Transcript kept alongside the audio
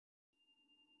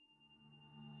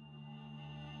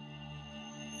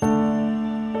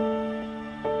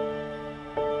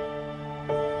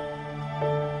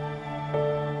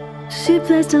She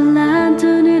placed a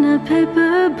lantern in a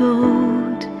paper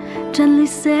boat, gently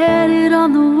set it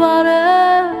on the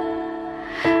water,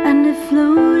 and it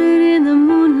floated in the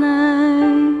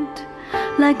moonlight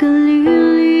like a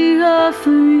lily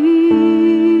offering.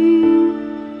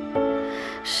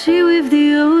 She weaved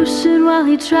the ocean while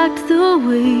he tracked the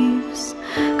waves,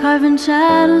 carving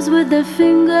shadows with their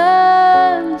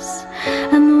fingers,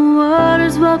 and the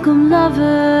waters welcome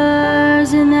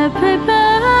lovers in their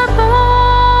paper boats.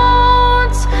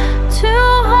 Two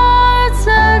hearts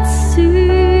at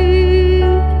sea,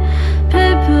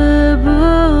 paper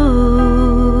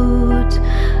boat.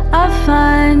 I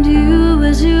find you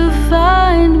as you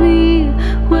find me,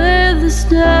 where the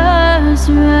stars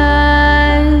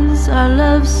rise. Our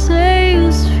love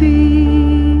sails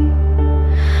free.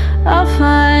 I'll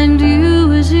find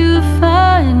you as you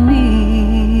find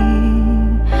me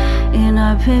in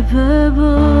our paper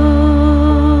boat.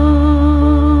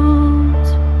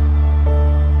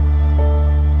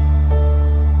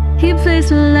 He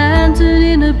placed a lantern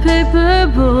in a paper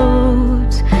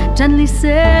boat, gently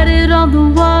set it on the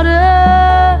water,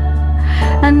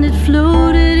 and it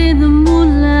floated in the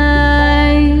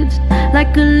moonlight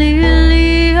like a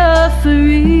lily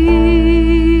offering.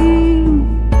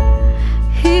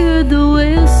 He heard the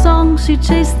whale song, she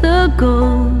chased the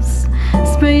gulls,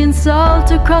 spraying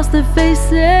salt across their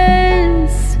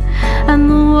faces, and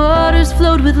the waters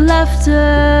flowed with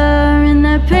laughter in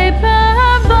their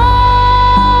paper boats.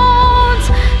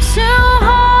 Two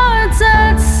hearts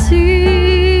at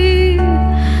sea,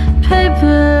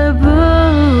 paper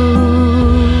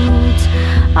boats.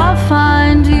 I'll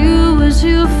find you as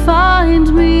you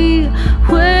find me,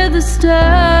 where the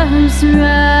stars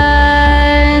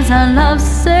rise. Our love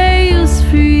sails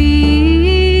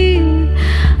free.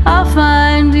 I'll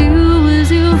find you as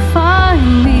you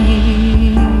find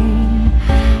me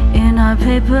in our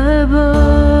paper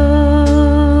boat.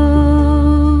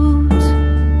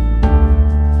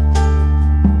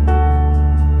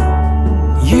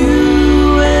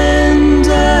 You and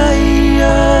I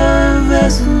are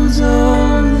vessels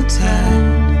on the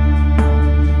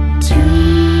tide,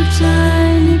 two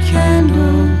tiny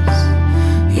candles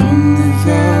in the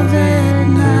velvet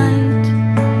night.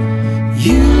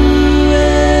 You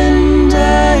and I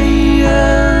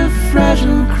are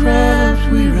fragile craft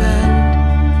we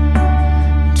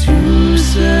ride, two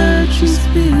searching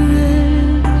spirits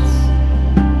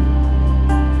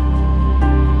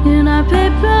In our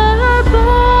paper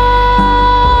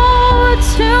boat,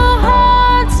 two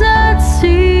hearts at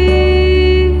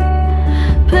sea,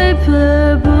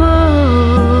 paper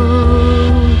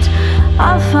boat.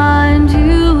 I'll find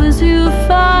you as you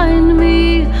find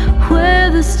me, where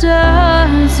the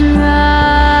stars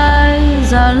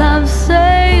rise. Our love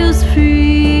sails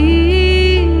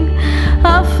free.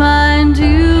 I'll find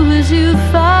you as you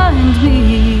find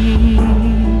me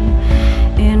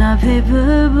in our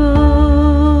paper boat.